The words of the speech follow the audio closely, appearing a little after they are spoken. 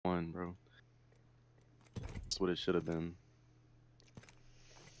what it should have been.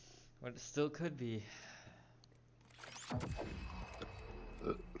 But it still could be.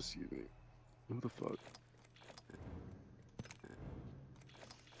 Excuse me. Who the fuck?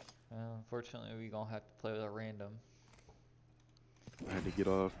 Well, unfortunately, we gonna have to play with a random. I had to get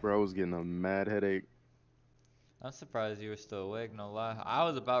off, bro. I was getting a mad headache. I'm surprised you were still awake, no lie. I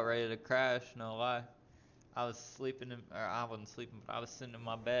was about ready to crash, no lie. I was sleeping, or I wasn't sleeping, but I was sitting in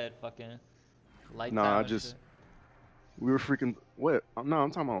my bed, fucking lights Nah, out and shit. we were freaking, what? No, I'm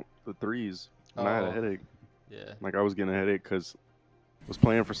talking about the threes. And I had a Oh, headache. yeah. Like, I was getting a headache because I was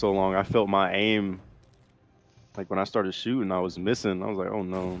playing for so long. I felt my aim. Like, when I started shooting, I was missing. I was like, oh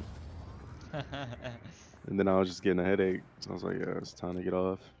no. And then I was just getting a headache. So I was like, yeah, it's time to get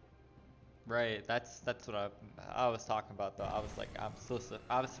off. Right, that's what I was talking about though. I was like, I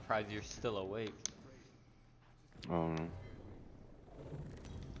was surprised you're still awake. Oh,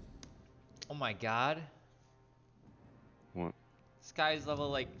 Oh my god, what? this guy's level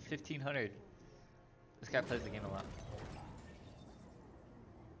like 1500. This guy plays the game a lot.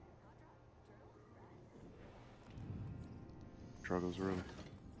 Struggles real.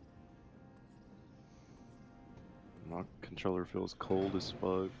 My controller feels cold as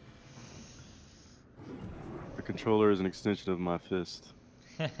fuck. The controller is an extension of my fist.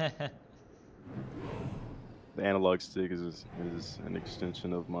 The analog stick is an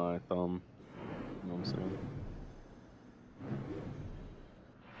extension of my thumb. You know what I'm saying?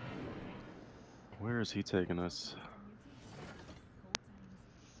 Where is he taking us?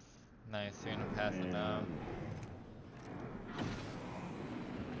 Nice, you're gonna pass it down.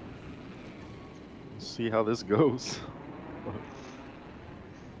 And see how this goes.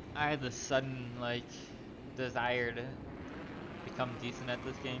 I had the sudden like desire to become decent at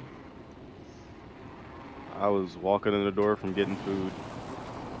this game. I was walking in the door from getting food.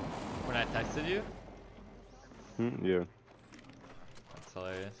 When I texted you, Yeah. that's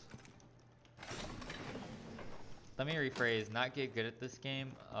hilarious. Let me rephrase, not get good at this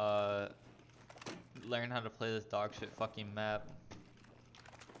game, learn how to play this dog shit fucking map.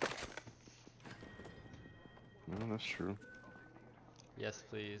 Well, that's true. Yes,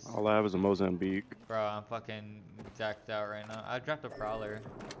 please. All I have is a Mozambique. Bro, I'm fucking jacked out right now. I dropped a prowler.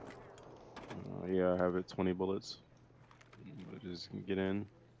 Yeah, I have it 20 bullets. Just get in.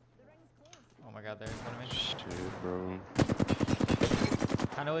 Oh my god, they're in front of me. Shit, bro.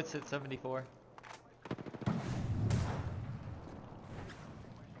 I know it's at 74.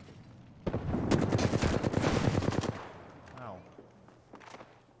 Ow.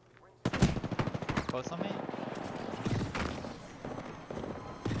 Close on me?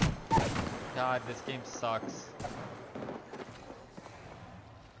 God, this game sucks.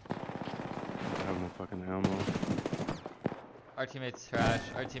 I have no fucking ammo. Our teammate's trash.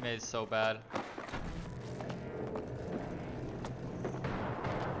 Our teammate is so bad.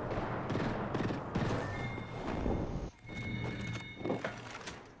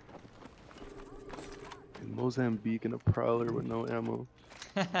 Mozambique and a prowler with no ammo.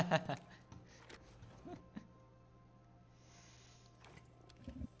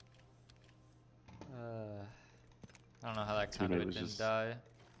 I don't know how that Teammate conduit was didn't just die.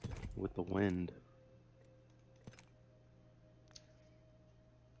 with the wind.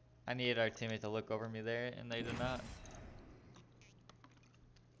 I needed our teammate to look over me there, and they did not.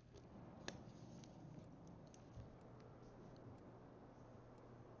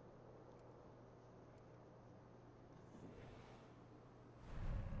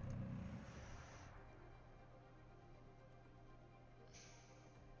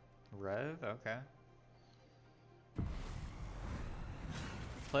 Rev? Okay.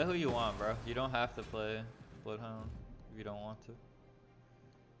 Play who you want, bro. You don't have to play Bloodhound if you don't want to.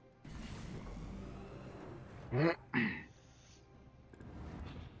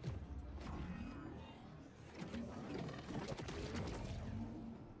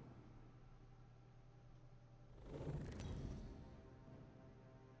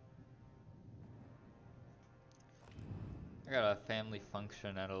 I got a family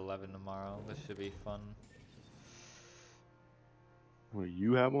function at 11 tomorrow. This should be fun. Well,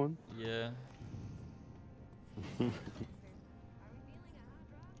 you have one? Yeah. I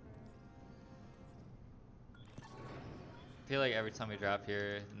feel like every time we drop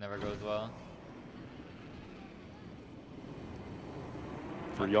here, it never goes well.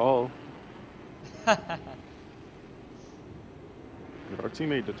 For y'all. Did our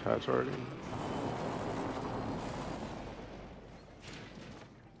teammate detach already?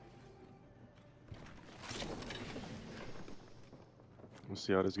 Let's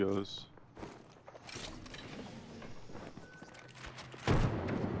see how this goes.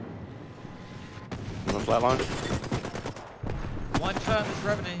 You want a flatline? One shot on this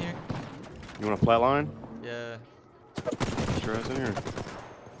Revenant here. You want a flatline? Yeah. Sure is in here.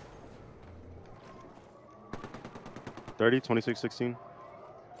 30, 26, 16.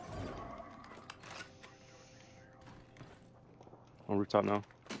 On rooftop now.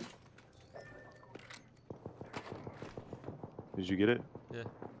 Did you get it? Yeah.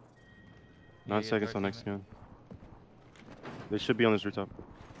 9 get seconds our on next teammate. scan. They should be on this rooftop.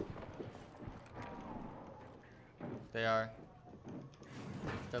 They are.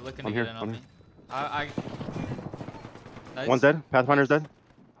 They're looking I'm to here, get in on I'm me. I nice. One's dead. Pathfinder's dead.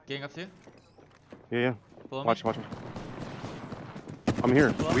 Getting up to you. Yeah, yeah. Below Watch, me. watch. I'm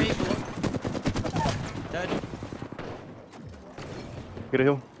here. Below me. Below. Dead. Get a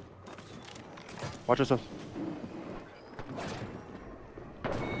hill. Watch yourself.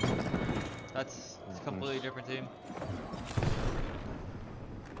 That's a completely different team.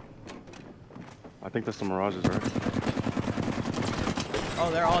 I think that's the Mirages, right? Oh,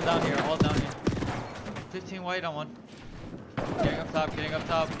 they're all down here. All down here. 15 white on one. Getting up top. Getting up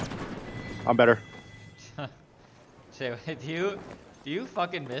top. I'm better. Shit, wait, do you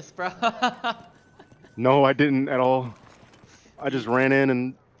fucking miss, bro? No, I didn't at all. I just ran in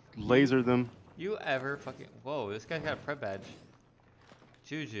and lasered them. You ever fucking... Whoa, this guy's got a prep badge.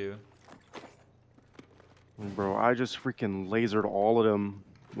 Juju. Bro, I just freaking lasered all of them,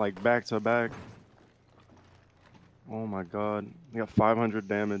 like back to back. Oh my god. I got 500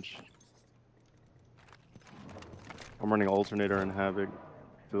 damage. I'm running Alternator and Havoc.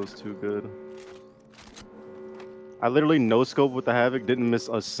 Feels too good. I literally no scope with the Havoc, didn't miss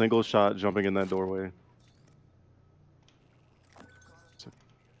a single shot jumping in that doorway. It's a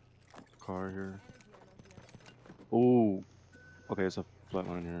car here. Ooh. Okay, it's a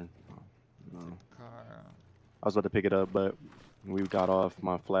flatline here. No. Car. I was about to pick it up, but we got off.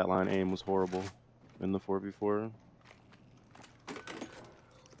 My flatline aim was horrible in the 4v4.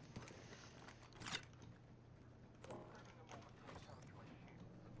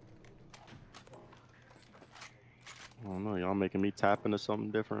 I don't know, y'all making me tap into something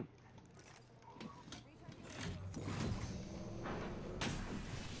different.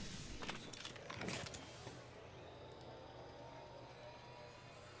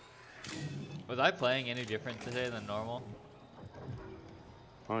 Was I playing any different today than normal?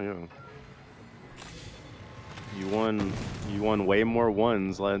 Oh yeah. You won way more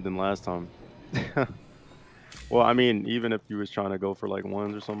ones than last time. Well, I mean, even if you was trying to go for like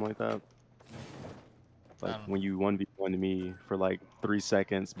ones or something like that. Like when you 1v1 me for like 3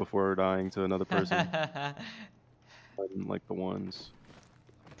 seconds before dying to another person. I didn't like the ones.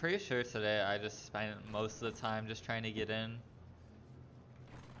 I'm pretty sure today I just spent most of the time just trying to get in.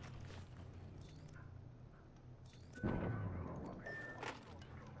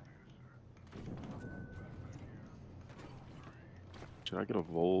 Should I get a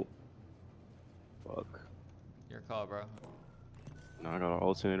Volt? Fuck. Your call, bro. No, I got an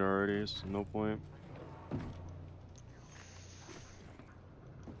Alternator already, so no point. Go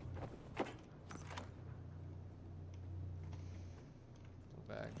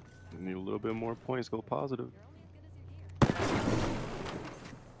back. Need a little bit more points, go positive.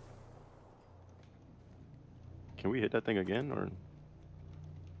 Can we hit that thing again, or?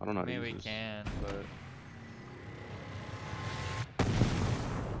 I don't know how to I mean, use we this. can, but...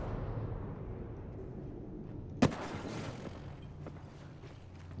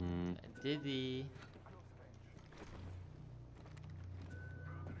 Diddy.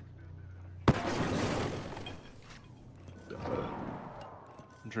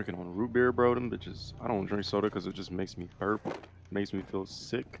 I'm drinking on root beer, bro. Them bitches. I don't drink soda because it just makes me burp. Makes me feel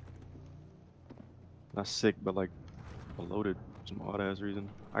sick. Not sick, but like bloated. For some odd ass reason.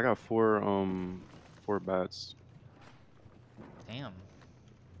 I got four bats. Damn.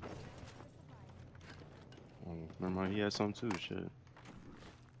 Oh, never mind. He has some too. Shit.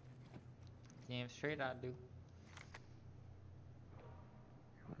 Damn straight I do.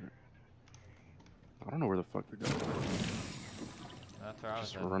 I don't know where the fuck they're going. That's where I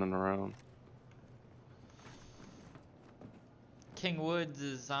was Just at. running around. King Woods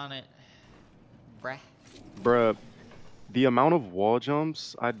is on it. Bruh. Bruh, the amount of wall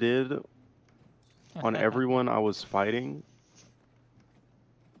jumps I did on everyone I was fighting.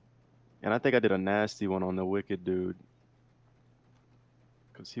 And I think I did a nasty one on the Wicked dude.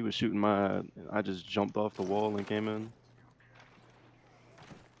 Because he was shooting my... I just jumped off the wall and came in.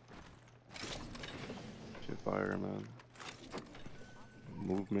 Shit fire, man.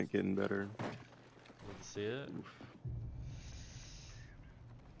 Movement getting better. Let's see it. Oof.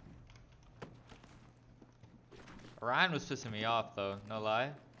 Ryan was pissing me off though, no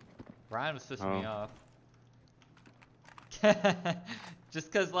lie. Ryan was pissing Oh. me off.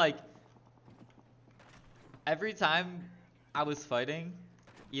 Just cause like every time I was fighting,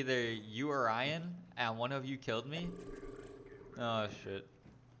 either you or Ryan, and one of you killed me. Oh shit.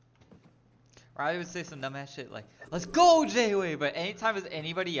 Or I would say some dumbass shit like, "Let's go, J-Way," but anytime it's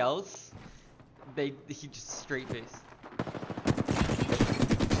anybody else, he just straight face.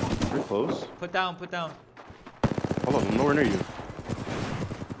 Pretty close. Put down, put down. Hold on, I'm nowhere near you.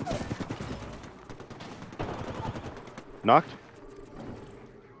 Knocked.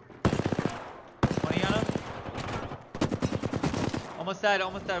 20 on him. Almost died,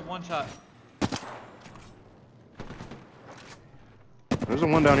 one shot. There's a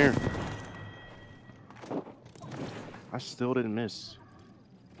one down here. I still didn't miss.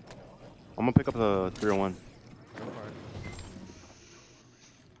 I'm gonna pick up the 301. Go for it.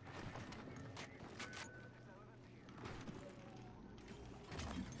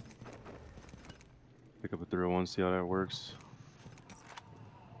 Pick up a 301, see how that works.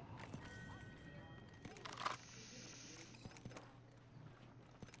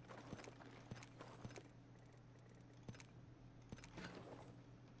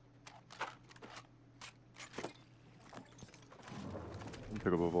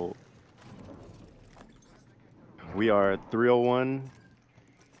 Pick up a Volt. We are at 301.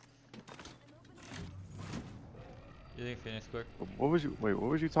 You think finish quick? What was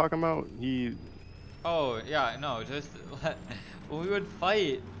you talking about? Oh yeah, no, just when we would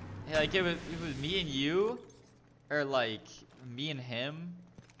fight, like it was me and you, or like me and him,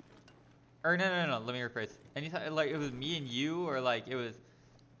 or no, let me rephrase. Anytime like it was me and you, or like it was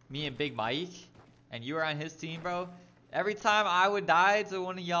me and Big Mike, and you were on his team, bro. Every time I would die to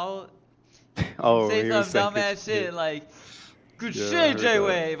one of y'all, say some dumbass shit like, "Good shit,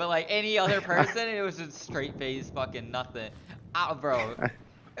 J-Way," but like any other person, it was just straight face, fucking nothing. Bro,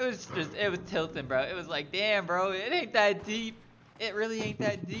 it was tilting, bro. It was like, damn, bro, it ain't that deep. It really ain't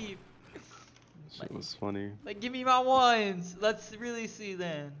that deep. Shit was funny. Like, give me my ones. Let's really see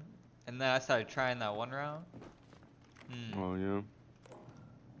then. And then I started trying that one round. Oh yeah.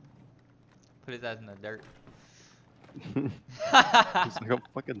 Put his ass in the dirt. He's like, I'm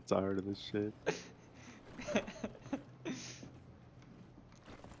fucking tired of this shit.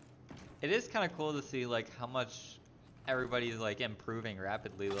 It is kind of cool to see like how much everybody's like improving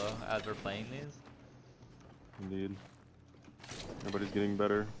rapidly though as we're playing these. Indeed. Everybody's getting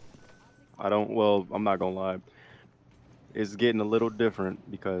better. I'm not gonna lie. It's getting a little different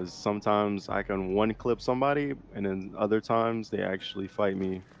because sometimes I can one clip somebody and then other times they actually fight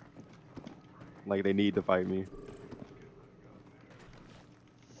me. Like they need to fight me.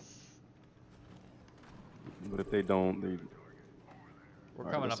 But if they don't, they... We're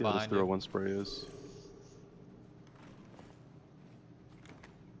Alright, coming let's up see how this behind you. 301 spray is.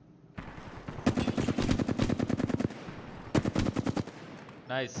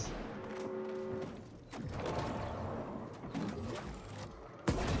 Nice.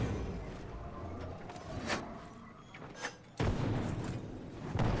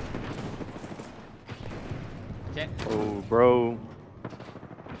 Okay. Oh, bro.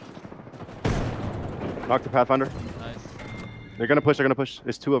 Knock the Pathfinder. Nice. They're gonna push.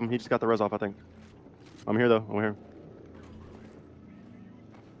 There's two of them. He just got the res off, I think. I'm here, though. I'm here.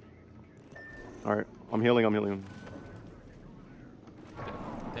 Alright. I'm healing him.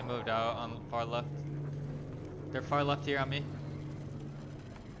 They moved out on the far left. They're far left here on me.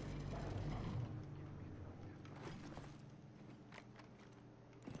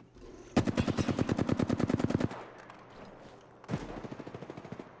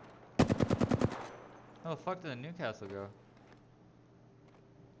 How the fuck did the Newcastle go?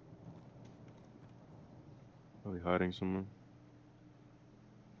 Probably hiding somewhere.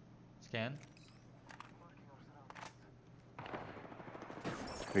 Scan.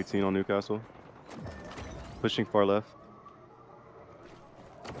 18 on Newcastle. Pushing far left.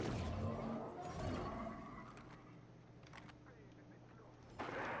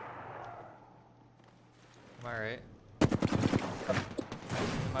 Am I right?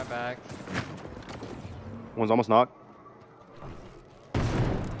 My back. One's almost knocked.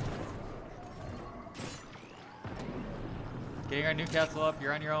 Getting our Newcastle up.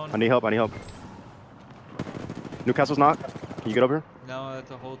 You're on your own. I need help. Newcastle's knocked. Can you get over here? No,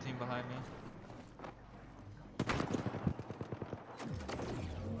 that's a whole team behind me.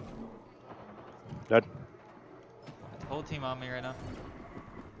 Dead. That's a whole team on me right now.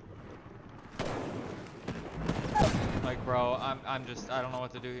 Like, bro, I don't know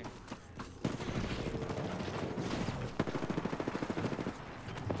what to do here.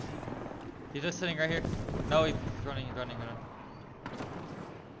 He's just sitting right here. No, he's running.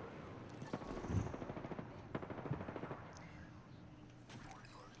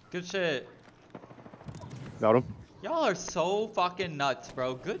 Good shit. Got him. Y'all are so fucking nuts,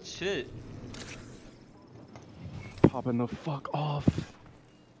 bro. Good shit. Popping the fuck off.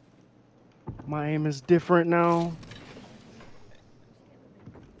 My aim is different now.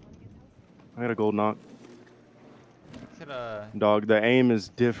 I got a gold knock. Coulda... Dog, the aim is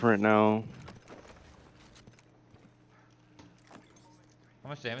different now. How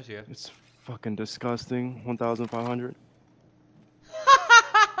much damage do you have? It's fucking disgusting. 1,500.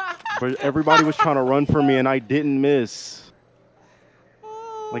 But everybody was trying to run for me and I didn't miss.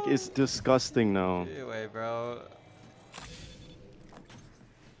 Like, it's disgusting now. Anyway, bro. Let's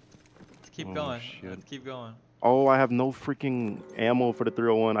keep going. Shit. Let's keep going. Oh, I have no freaking ammo for the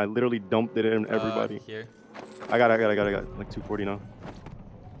 301. I literally dumped it in everybody. Here. I got like 240 now.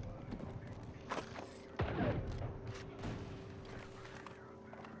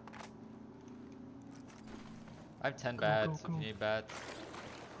 I have 10 bats if you need bats.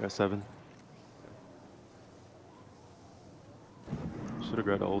 I got 7. Should have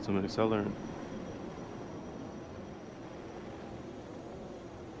grabbed the ultimate accelerant.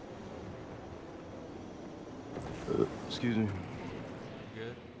 Excuse me.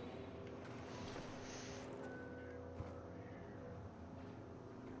 Good.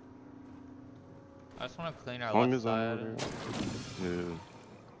 I just want to clean our left side. Yeah.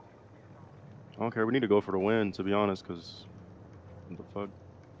 I don't care. We need to go for the win, to be honest, because what the fuck?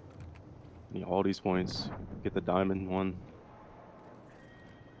 Need all these points. Get the diamond one.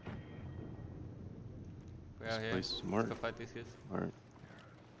 We're out here. Play smart. Let's go fight these kids. Alright.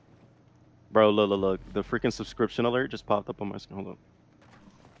 Bro, look. The freaking subscription alert just popped up on my screen. Hold up.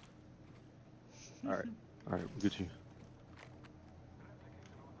 Alright. Alright, we'll get you.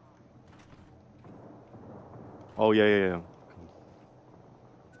 Oh, yeah.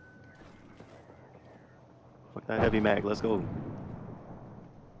 Fuck that heavy mag. Let's go.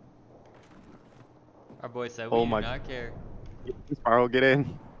 Our boy said Oh we my- do not care. Sparrow, get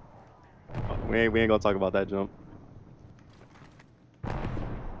in. We ain't gonna talk about that jump.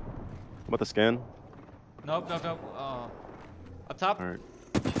 About the scan? Nope. Oh. Up top. Alright.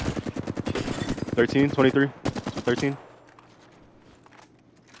 13, 23, 13.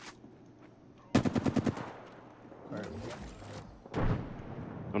 Alright.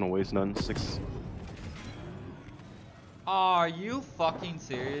 I'm gonna waste none. 6. Are you fucking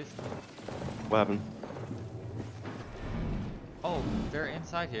serious? What happened? Oh, they're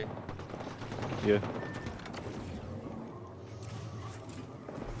inside here. Yeah.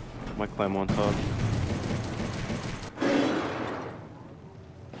 Might climb on top.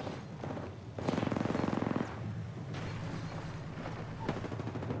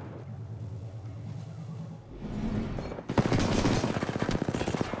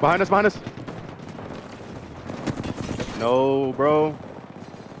 Behind us. No, bro.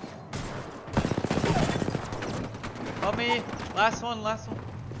 Help me. Last one.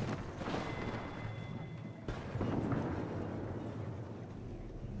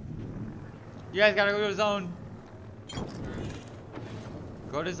 You guys gotta go to zone.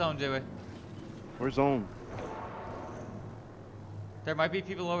 Go to zone, Joey. Where's zone? There might be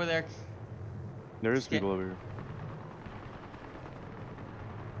people over there. There is people over here.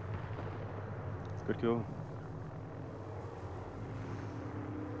 Good kill.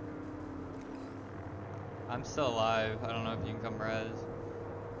 I'm still alive. I don't know if you can come res.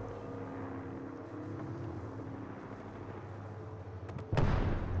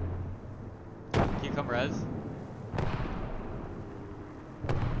 Can you come res?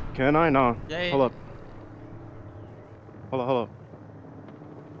 Can I? No. Yeah. Hold up.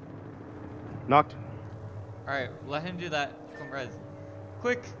 Knocked. Alright, let him do that. Come res.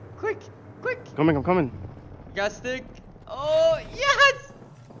 Quick. I'm coming. You got stick. Oh, yes!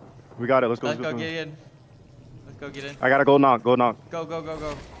 We got it. Let's go. Let's go get in. Let's go get in. I gotta go knock. Go.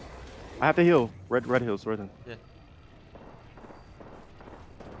 I have to heal. Red heals. Right then. Yeah.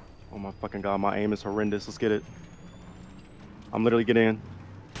 Oh my fucking god, my aim is horrendous. Let's get it. I'm literally getting in.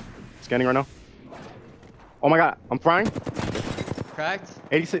 Scanning right now. Oh my god, I'm frying. Cracked.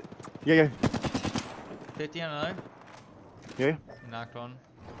 86. Yeah. 50 on another. Yeah. Knocked one.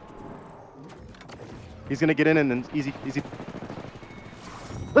 He's gonna get in and then easy.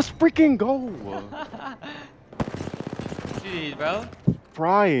 Let's freaking go. Jeez, bro.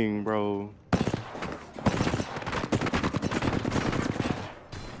 Frying, bro.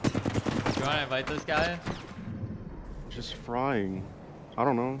 You wanna invite this guy? Just frying. I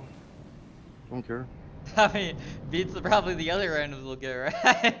don't know. Don't care. I mean, beats probably the other randoms will get it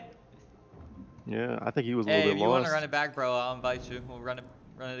right. Yeah, I think he was a Hey, little if bit you lost. wanna run it back, bro, I'll invite you. We'll run it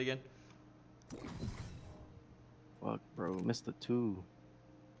again. Fuck, bro. Missed the 2.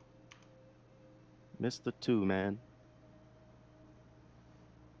 Missed the 2, man.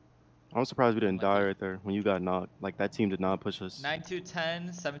 I'm surprised we didn't die right there when you got knocked. Like, that team did not push us. 9210,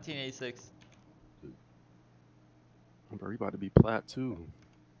 1786. Bro, you about to be plat, too.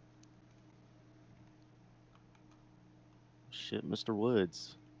 Shit, Mr.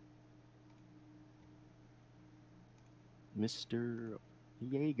 Woods. Mr.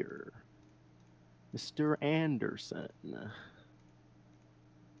 Jaeger. Mr. Anderson.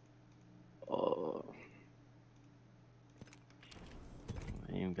 Oh.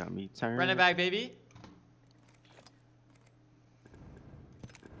 Aim got me turned. Run it back, baby.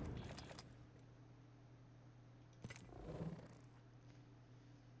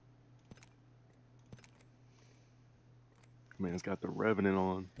 Man's got the Revenant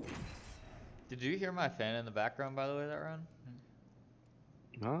on. Did you hear my fan in the background, by the way, that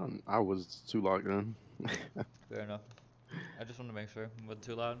round? I was too locked in. Fair enough. I just wanted to make sure it wasn't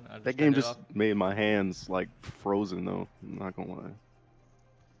too loud. I just That game turned it just off. made my hands like frozen though. I'm not gonna lie.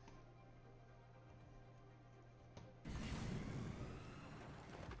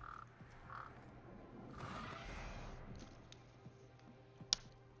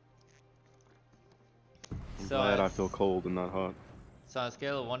 I'm So glad I feel cold and not hot. So on a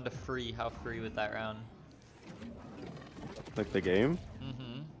scale of 1 to free, how free was that round? Like the game?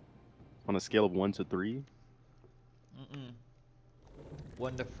 Mm-hmm. On a scale of 1 to 3?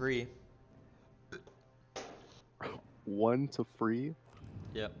 1 to free. 1 to free?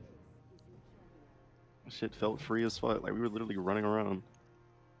 Yep. Shit felt free as fuck. Like we were literally running around.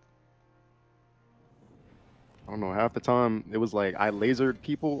 I don't know, half the time it was like I lasered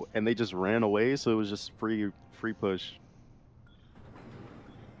people and they just ran away, so it was just free push.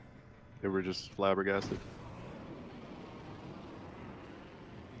 They were just flabbergasted.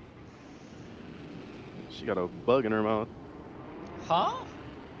 She got a bug in her mouth. Huh?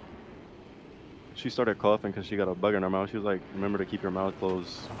 She started coughing because she got a bug in her mouth. She was like, remember to keep your mouth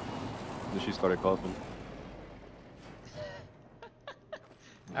closed. And she started coughing.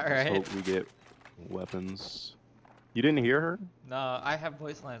 Alright. Let's hope we get weapons. You didn't hear her? No, I have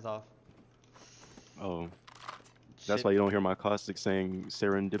voice lines off. Oh. That's Shit. why you don't hear my caustic saying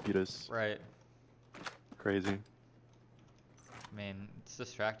serendipitous. Right. Crazy. Man, it's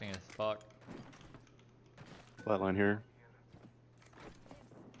distracting as fuck. Flatline here.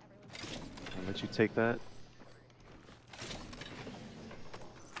 I'll let you take that.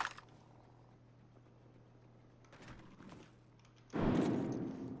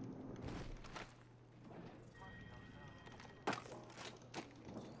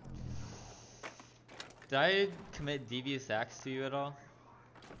 Did I commit devious acts to you at all?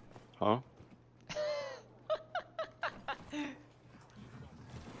 Huh?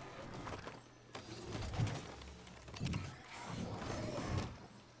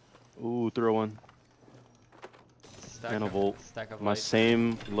 Ooh, 301. And a volt. Stack of My lights.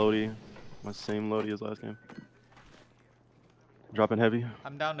 same Lodi. My same Lodi as last game. Dropping heavy.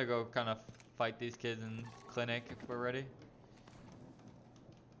 I'm down to go kind of fight these kids in clinic if we're ready.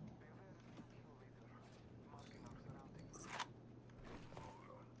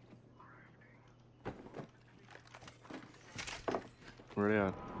 Where they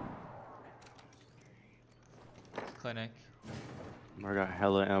at? Clinic. I got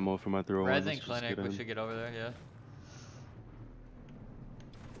hella ammo for my 301. Res Let's in just clinic, get we in. should get over there, yeah.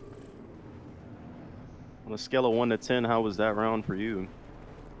 On a scale of 1 to 10, how was that round for you?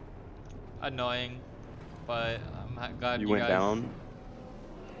 Annoying, but I'm glad You you went guys... down?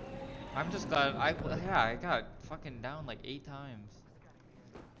 I'm just glad I got fucking down like 8 times.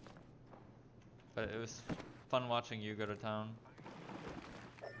 But it was fun watching you go to town.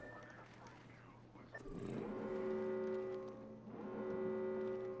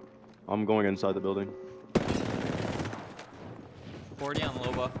 I'm going inside the building. 40 on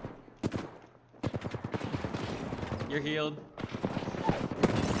Loba. You're healed.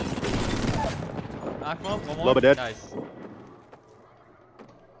 Knock him up, one more. Loba dead. Nice.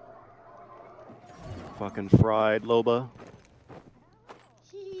 Fucking fried, Loba.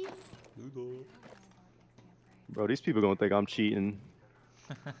 Bro, these people gonna think I'm cheating.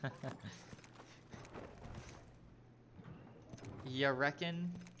 You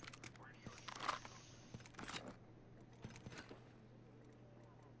reckon?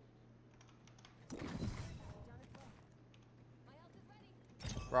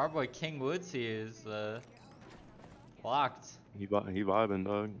 Our boy King Woodsy is locked. He vibing,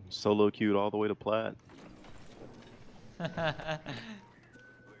 dog. Solo queued all the way to plat.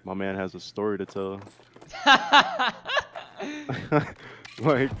 My man has a story to tell.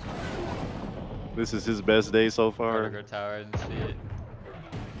 Like, this is his best day so far. Vertigo tower and see it.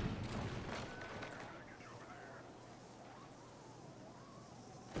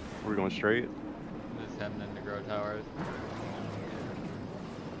 We're going straight. I'm just heading into Grow Towers.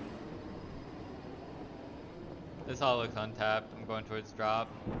 This all looks untapped. I'm going towards drop.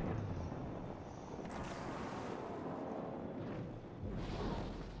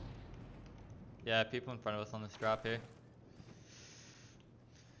 Yeah, people in front of us on this drop here.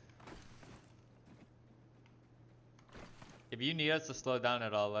 If you need us to slow down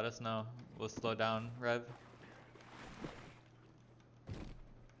at all, let us know. We'll slow down, Rev.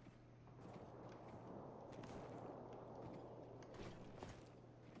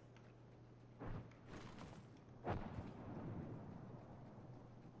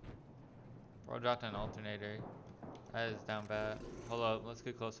 Bro dropped an alternator. That is down bad. Hold up, let's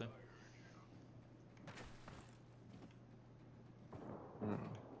get closer.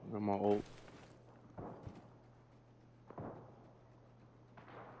 I'm my ult.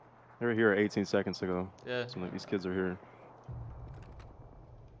 They were here 18 seconds ago. Yeah. So like these kids are here.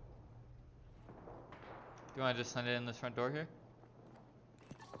 You wanna just send it in this front door here?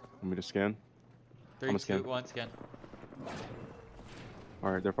 Want me to scan? 3, I'ma 2, scan. 1, scan.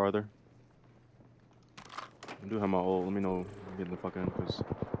 Alright, they're farther. I do have my ult. Let me know when I'm getting the fuck in, cause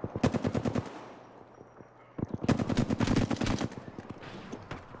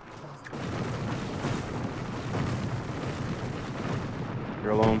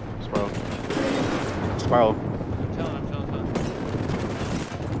you're alone, Spiral. Spiral. I'm chilling.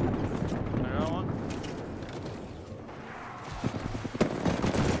 Another one?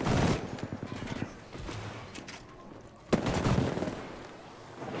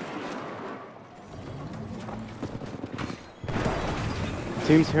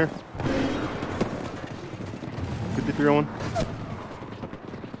 Teams here. 5301.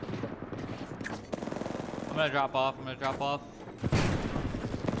 I'm gonna drop off.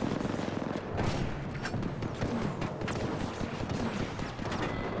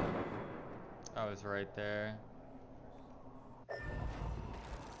 I was right there.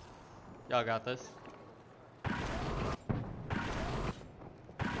 Y'all got this.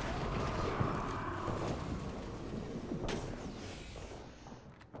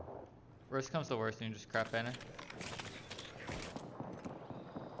 Worst comes to worst, you can just crap banner.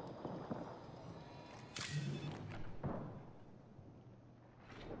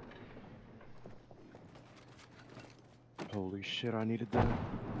 Holy shit, I needed that.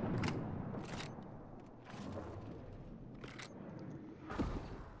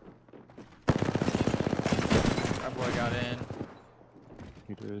 Our boy got in.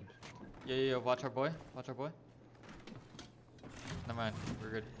 He did. Yeah, watch our boy. Never mind, we're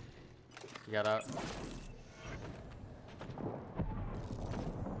good. He got out.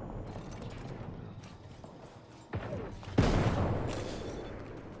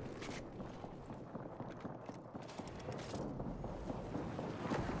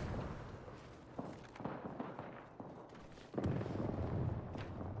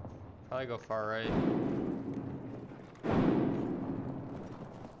 Probably go far right.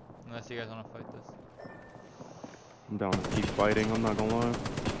 Unless you guys want to fight this. I'm down to keep fighting, I'm not gonna lie.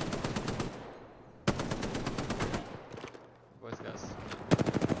 Boys, guys.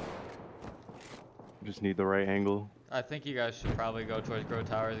 Just need the right angle. I think you guys should probably go towards Grow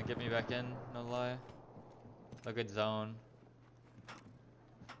Towers and get me back in, no lie. A good zone.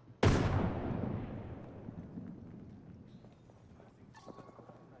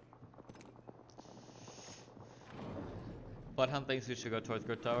 Bloodhound thinks we should go towards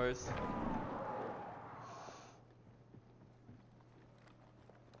Grow Towers.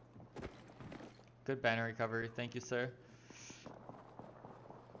 Good banner recovery, thank you, sir.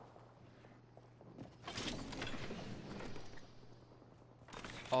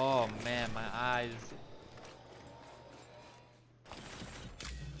 Oh man, my eyes.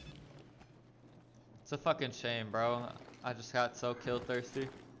 It's a fucking shame, bro. I just got so kill thirsty.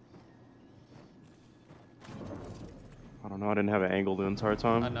 I don't know, I didn't have an angle the entire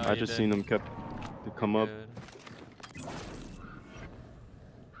time. I know I you just did. seen them kept to come You're up. good.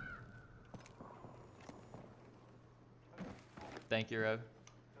 Thank you, Rev.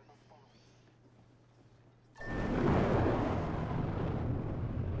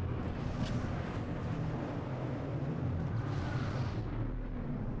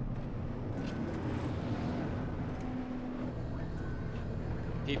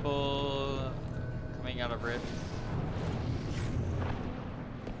 People coming out of rifts.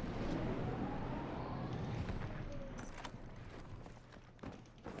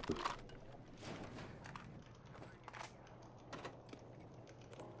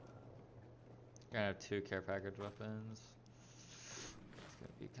 Gonna have 2 care package weapons. It's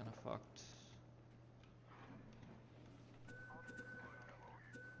gonna be kind of fucked.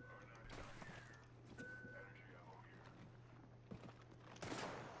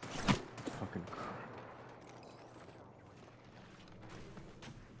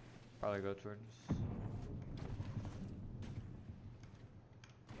 probably go towards.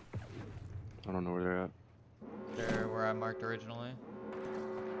 I don't know where they're at. They're where I marked originally.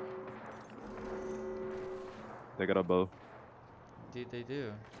 They got a bow. Indeed, they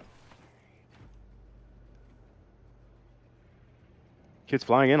do. Kids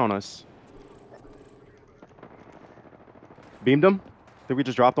flying in on us. Beamed them. Think we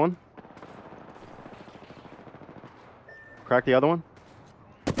just dropped one. Cracked the other one.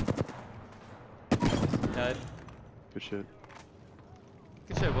 Dead. Good shit.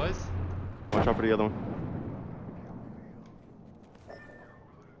 Good shit, boys. Watch out for the other one.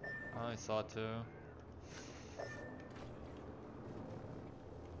 I only saw two.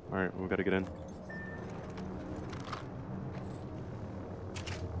 Alright, we gotta get in.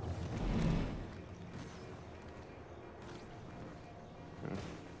 Yeah.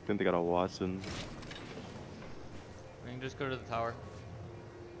 I think they got a Watson. We can just go to the tower.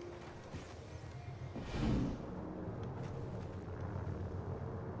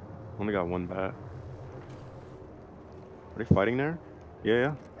 Only got one bat. Are they fighting there? Yeah,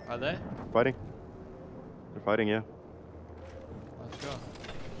 yeah. Are they? Fighting. They're fighting, yeah. Let's go.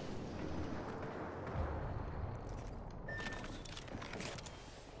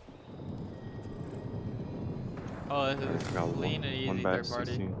 Oh, this is Got clean and one easy bat, third party.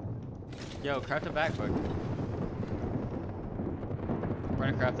 16. Yo, craft a bat quick. We're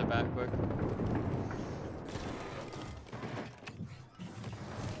gonna craft a bat quick.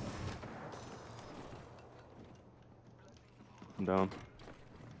 I'm down.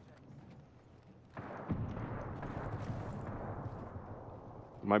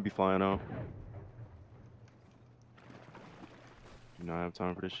 Might be flying out. Do not have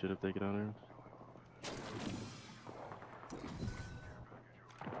time for this shit if they get out there.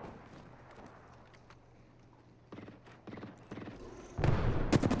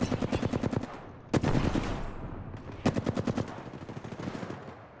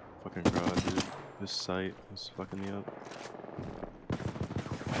 Fucking god, dude. This site is fucking me up.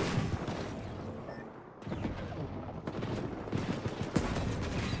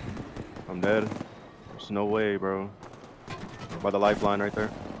 I'm dead. There's no way, bro. By the lifeline right there.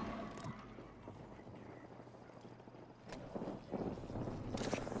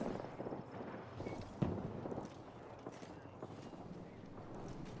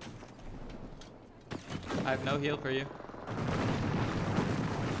 I have no heal for you.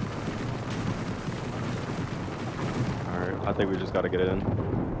 Alright, I think we just gotta get it in.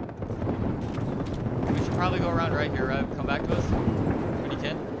 We should probably go around right here, Rev. Come back to us when you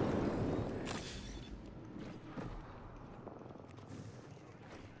can.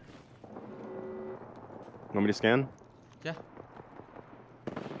 Want me to scan? Yeah.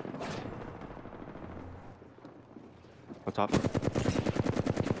 On top.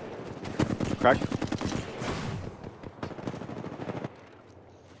 Crack.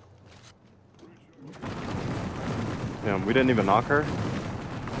 Damn, we didn't even knock her.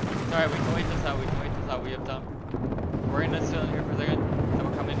 It's alright, we can wait this out. We can wait this out. We have time. We're gonna sit in here for a second. Then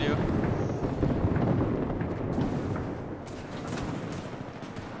we're coming to you.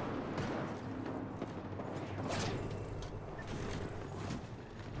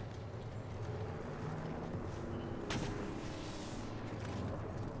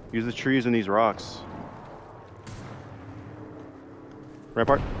 Use the trees and these rocks.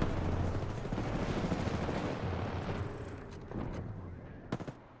 Rampart.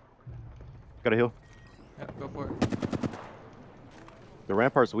 Gotta heal. Yep, go for it. The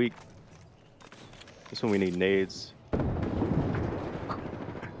rampart's weak. This one we need nades.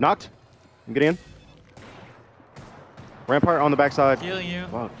 Knocked. I'm getting in. Rampart on the backside. Healing you.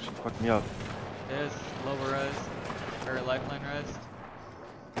 Wow, she fucked me up. There's lower res. Or lifeline res.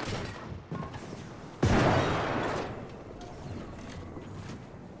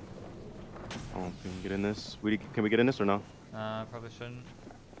 Oh, can we get in this? Can we get in this or no? Probably shouldn't.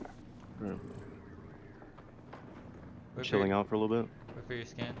 Right. Wait for Chilling your- out for a little bit. Wait for your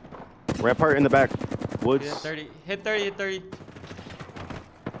scan. Rampart in the back. Woods. Hit 30. Hit 30. Hit 30.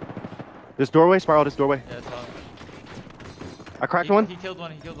 This doorway, Spiral, this doorway. Yeah, that's all. I cracked one. He killed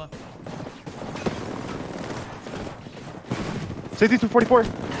one. He killed one.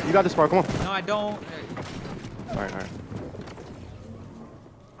 6244. You got this, Spiral. Come on. No, I don't. Alright, alright.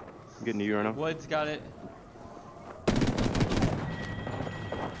 I'm getting to you right now. Woods got it.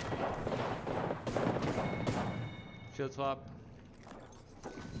 Shield swap.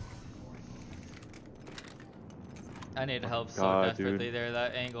 I need help so God, desperately dude. there.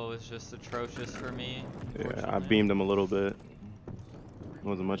 That angle was just atrocious for me. Yeah, I unfortunately. beamed him a little bit.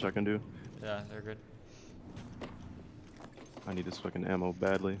 Wasn't much I can do. Yeah, they're good. I need this fucking ammo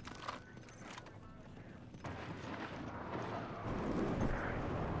badly.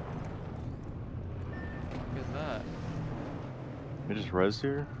 They just res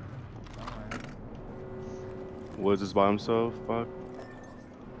here? Somewhere. Woods is by himself? Fuck.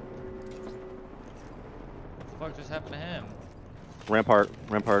 What the fuck just happened to him? Rampart.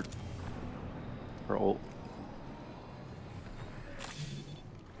 Rampart. Or ult.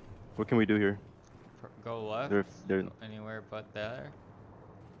 What can we do here? Go left? They're Go anywhere but there?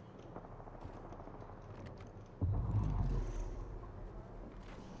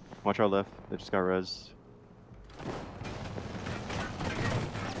 watch our left. They just got res.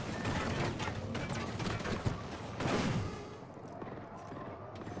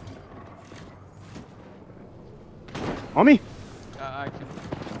 On me! I can.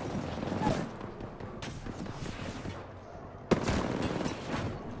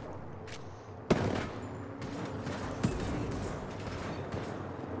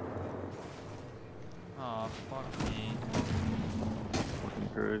 Oh, fuck me. Fucking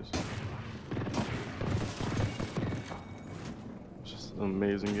crazy. Just an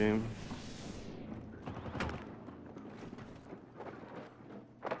amazing game.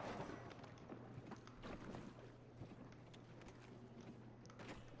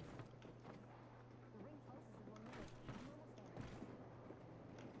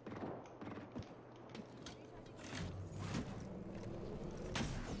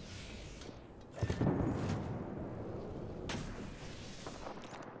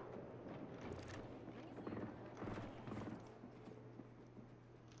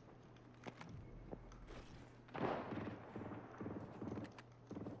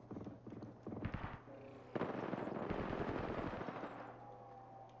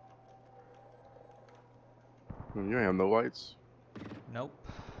 You ain't have no whites. Nope.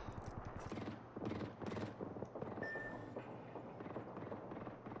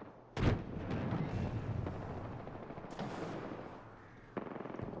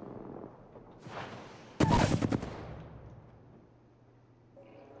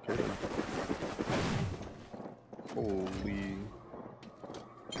 Okay. Holy.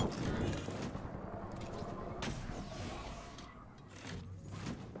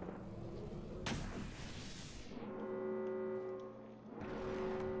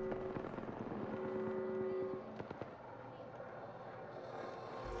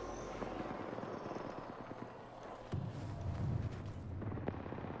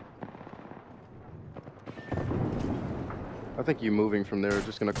 I think you moving from there is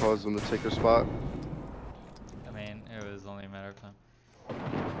just gonna cause them to take their spot. I mean, it was only a matter of time.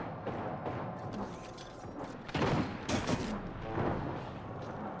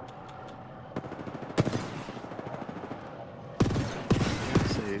 I'd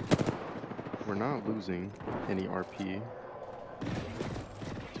say we're not losing any RP,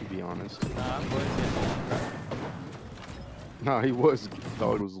 to be honest. Nah, I'm going Nah, he was.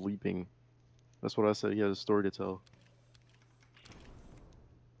 Dog was leaping. That's what I said. He had a story to tell.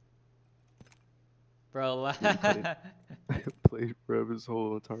 Bro, He played Rev his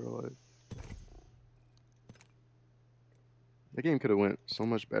whole entire life. That game could have went so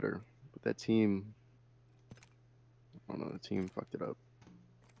much better, but that team, I don't know, the team fucked it up.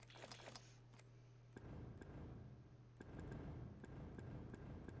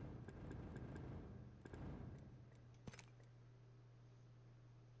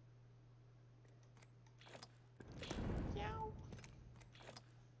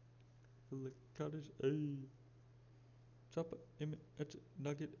 Look, cottage, ayy. Chopper, image, etch,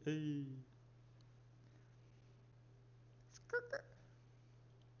 nugget, ayy.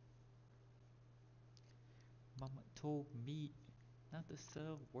 Mama told me not to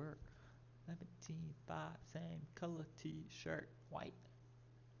sell work. 17.5, same color t-shirt, white.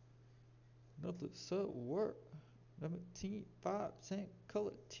 Not to sell work. 17.5, same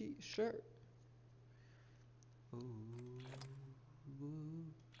color t-shirt. Ooh.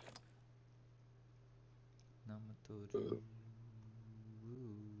 Number 2.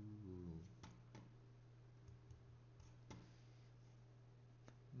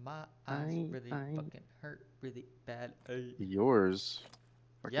 My eyes really fucking hurt really bad. Yours,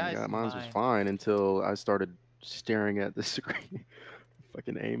 Yeah, fucking it's got mine was mine. fine until I started staring at the screen,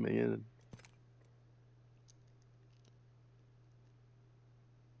 fucking aiming in.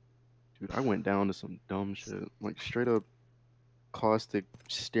 Dude, I went down to some dumb shit, like straight up caustic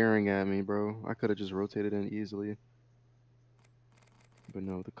staring at me, bro. I could have just rotated in easily, but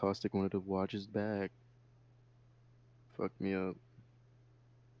no, the caustic wanted to watch his back. Fucked me up.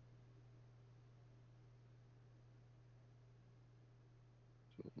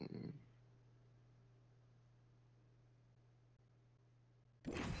 Mm.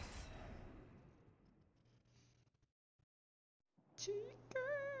 Chica.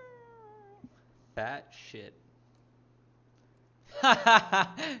 Fat shit.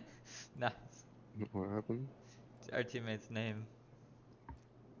 Nice. What happened? It's our teammate's name.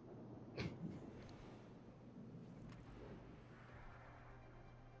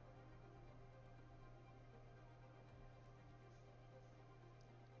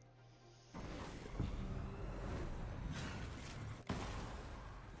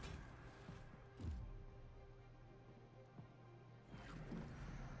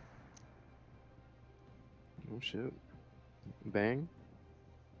 Oh shit. Bang.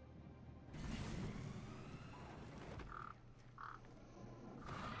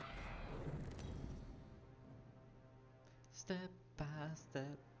 Step by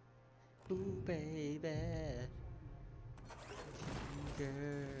step, ooh baby, girl.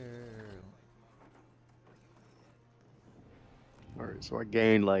 Alright, so I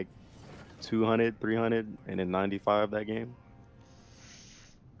gained like 200, 300, and then 95 that game.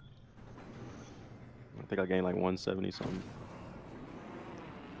 I think I gained like 170 something.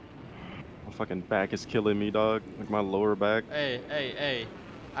 My fucking back is killing me, dog. Like my lower back. Hey.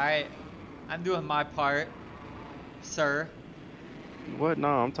 I'm doing my part, sir. What? No,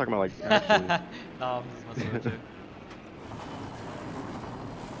 I'm talking about like actually. No, I'm just messing with you.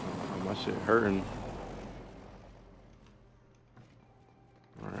 My shit hurting.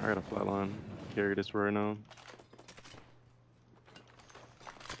 Alright, I got a flatline. Carry this right now.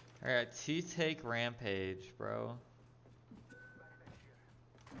 Alright, T-take rampage, bro.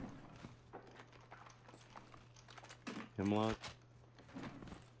 Hemlock.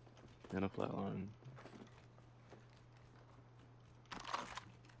 And a flatline.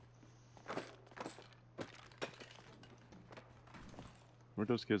 Where'd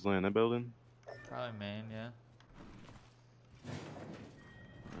those kids land? That building? Probably main, yeah.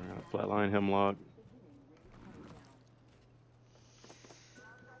 Alright, flatline, hemlock.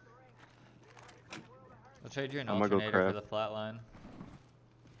 I'll trade you an I'm gonna go alternator for craft. the flatline.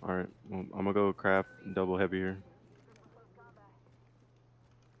 Alright, well, I'm gonna go craft double heavy here.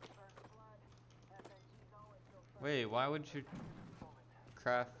 Wait, why would you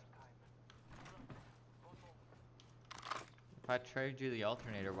craft? If I trade you the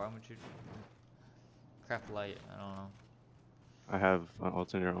alternator, why would you craft light? I don't know. I have an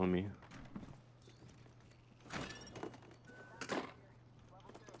alternator on me.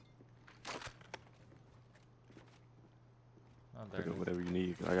 Oh, there Pick it up is. whatever you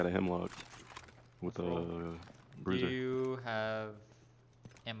need. I got a hemlock with Let's a roll. bruiser. Do you have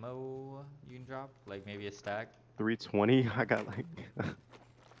ammo you can drop? Like maybe a stack? 320? I got like.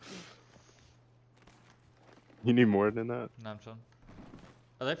 You need more than that? No, I'm chilling.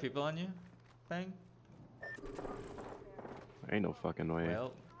 Are there people on you? Thing? Ain't no fucking way.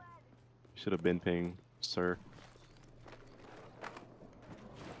 Well, Should have been ping, sir.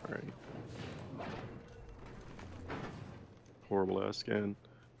 Alright. Horrible ass scan.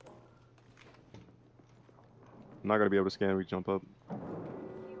 I'm not gonna be able to scan. We jump up.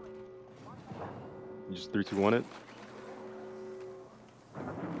 You just 3, 2, 1 it.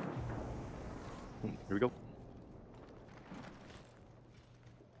 Here we go.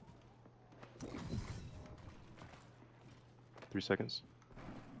 Three seconds.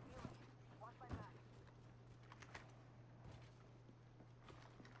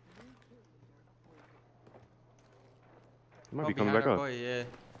 He might be coming behind back our up. boy, yeah.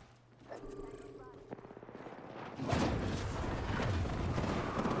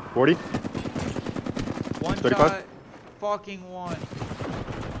 $40. One 35. shot. Fucking one.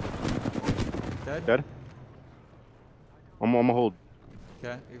 Dead? Dead. I'm gonna hold.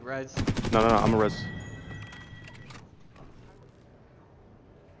 Okay, he res. No, I'm a res.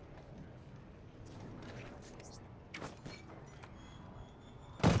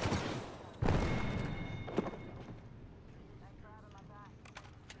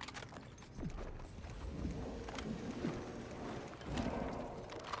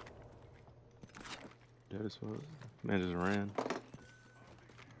 Dead as fuck. Man just ran.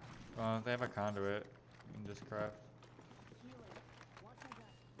 They have a conduit. You can just craft.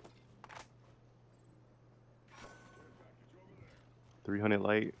 $300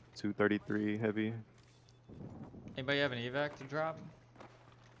 light, 233 heavy. Anybody have an evac to drop?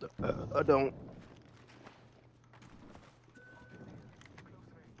 I don't.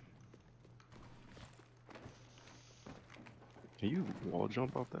 Can you wall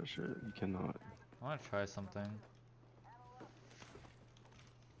jump off that shit? You cannot. I want to try something.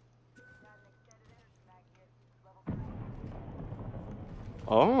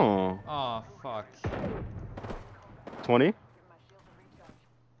 Oh, Oh, fuck. 20?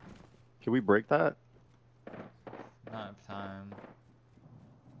 Can we break that? Not enough time.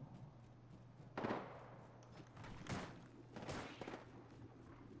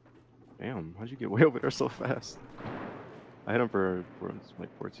 Damn, how'd you get way over there so fast? I hit him for like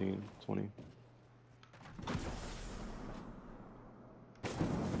 14, 20.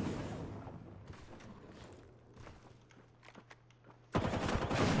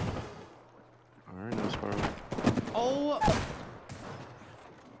 Alright, no spiral. Oh!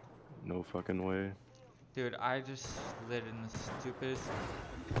 No fucking way. Dude, I just slid in the stupidest.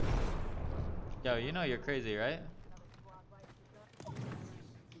 Yo, you know you're crazy, right?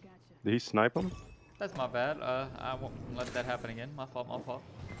 Did he snipe him? That's my bad. I won't let that happen again. My fault, my fault.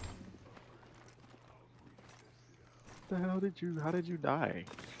 What the hell how did you die?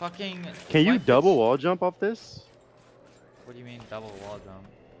 Fucking. Can you life double is- wall jump off this? What do you mean double wall jump?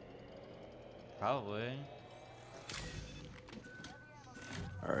 Probably.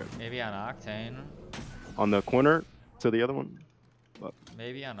 Alright. Maybe on Octane. On the corner to the other one? But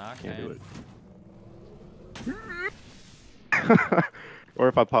Maybe on Octane. can't do it. Or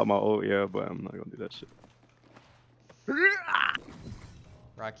if I pop my ult, yeah, but I'm not gonna do that shit.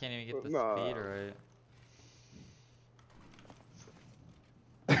 Bro, I can't even get the Nah. speed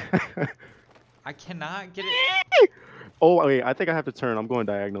right. I cannot get it. Oh wait, I think I have to turn. I'm going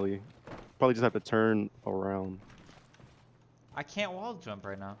diagonally. Probably just have to turn around. I can't wall jump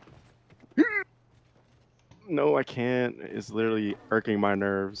right now. No, I can't. It's literally irking my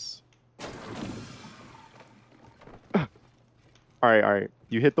nerves. Alright.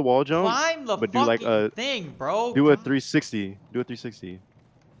 You hit the wall jump, Climb the but fucking do like a thing, bro. do a God. 360. Do a 360.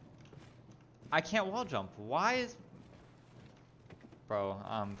 I can't wall jump. Why is... Bro,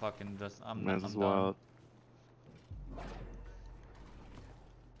 I'm fucking just... I'm Man, not... this is I'm done. wild.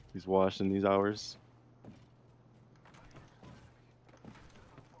 He's washed in these hours.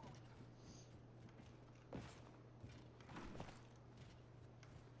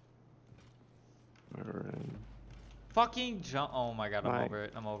 Alright. Fucking jump. Oh my god, I'm Why? over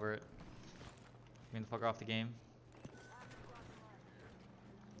it. I'm over it. Get the fuck off the game.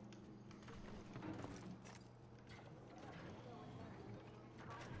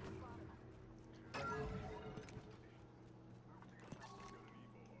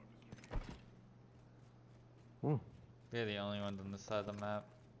 Hmm. We're the only ones on this side of the map.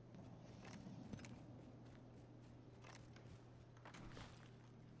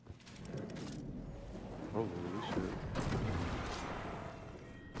 Holy shit.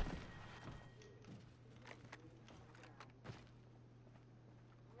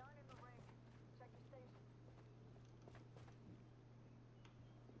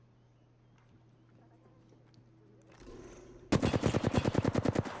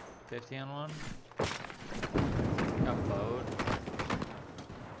 $50 on one. Got bowed.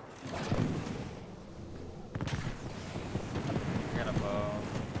 I got a bow.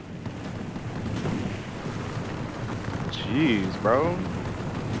 Jeez, bro.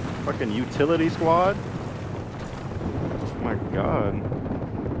 Fucking utility squad. Oh my god.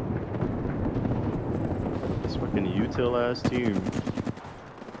 This fucking util ass team.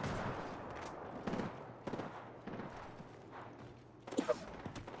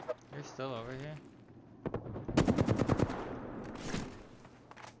 You're still over here?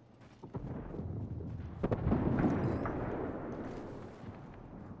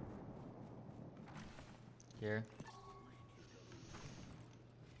 Here.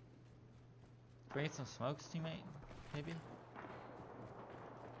 Can we get some smokes, teammate? Maybe?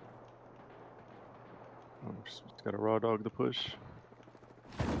 Oh, just got a raw dog to push.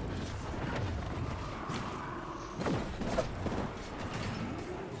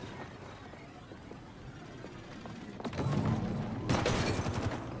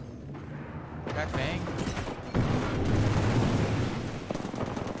 Got bang.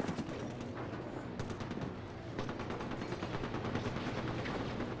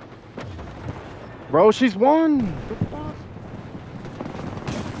 Bro, she's won! What the fuck?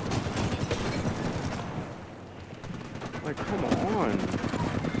 Like, come on.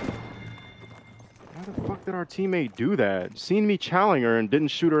 Why the fuck did our teammate do that? Seen me chowing her and didn't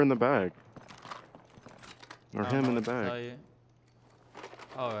shoot her in the back. Or I don't him know in the what to back. tell you.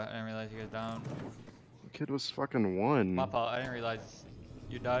 Oh, I didn't realize you got down. The kid was fucking one. My fault. I didn't realize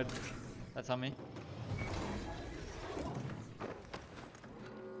you died. That's on me.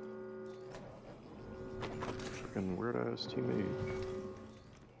 Fucking weird ass teammate.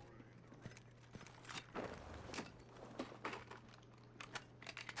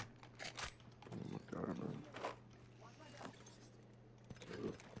 Oh my god,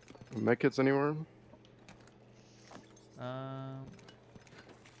 man. Medkits anywhere?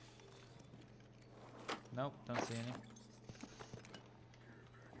 Nope, don't see any.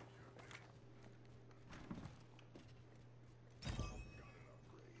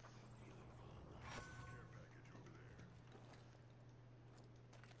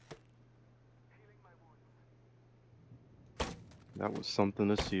 That was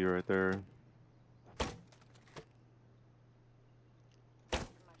something to see right there.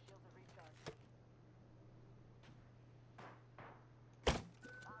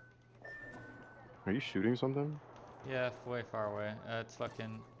 Are you shooting something? Yeah, way far away. It's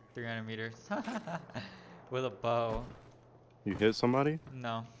fucking 300 meters. With a bow. You hit somebody?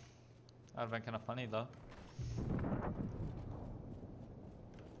 No. That'd been kind of funny though.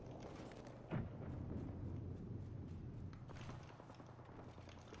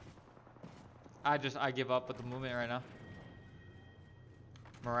 I give up with the movement right now.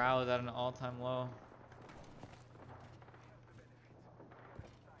 Morale is at an all-time low.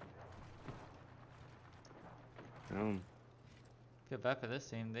 Damn. Feel bad for this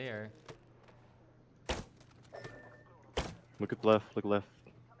team. They are. Look at left, look left.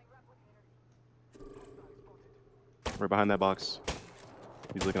 Right behind that box.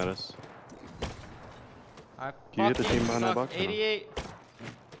 He's looking at us. I Can you hit the team behind that suck. box? 88.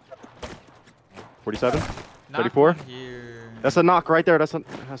 47? Knock 34? one here. That's a knock right there. It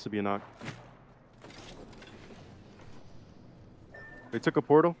has to be a knock. They took a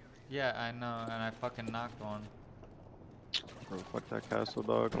portal? Yeah, I know, and I fucking knocked one. Bro, fuck that castle,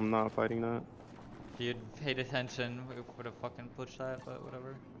 dog. I'm not fighting that. If you'd paid attention, we would have fucking pushed that, but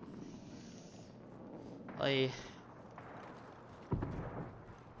whatever. Like.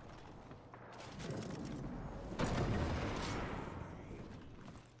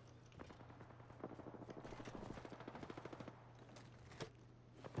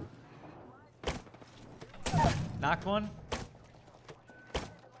 Knocked one.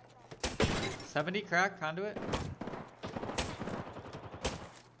 70 crack, conduit.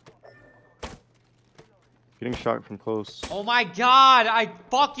 Getting shot from close. Oh my god, I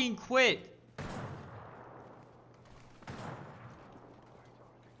fucking quit.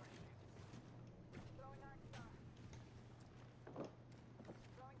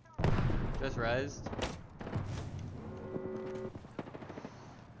 Just rezzed.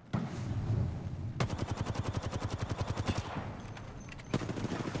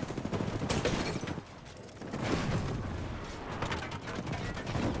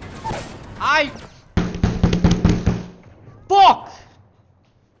 Fuck!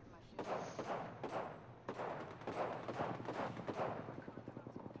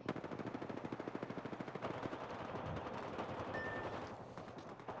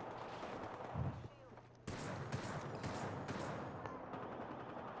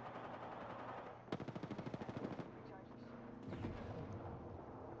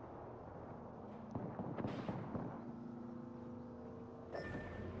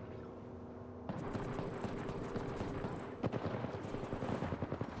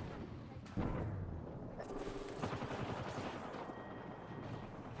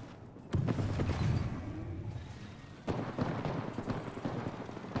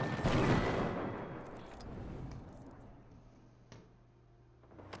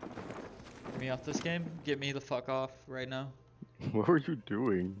 Me off this game? Get me the fuck off right now. What were you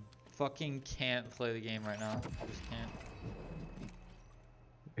doing? Fucking can't play the game right now. Just can't.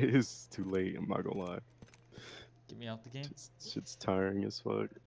 It is too late, I'm not gonna lie. Get me off the game. Shit's tiring as fuck.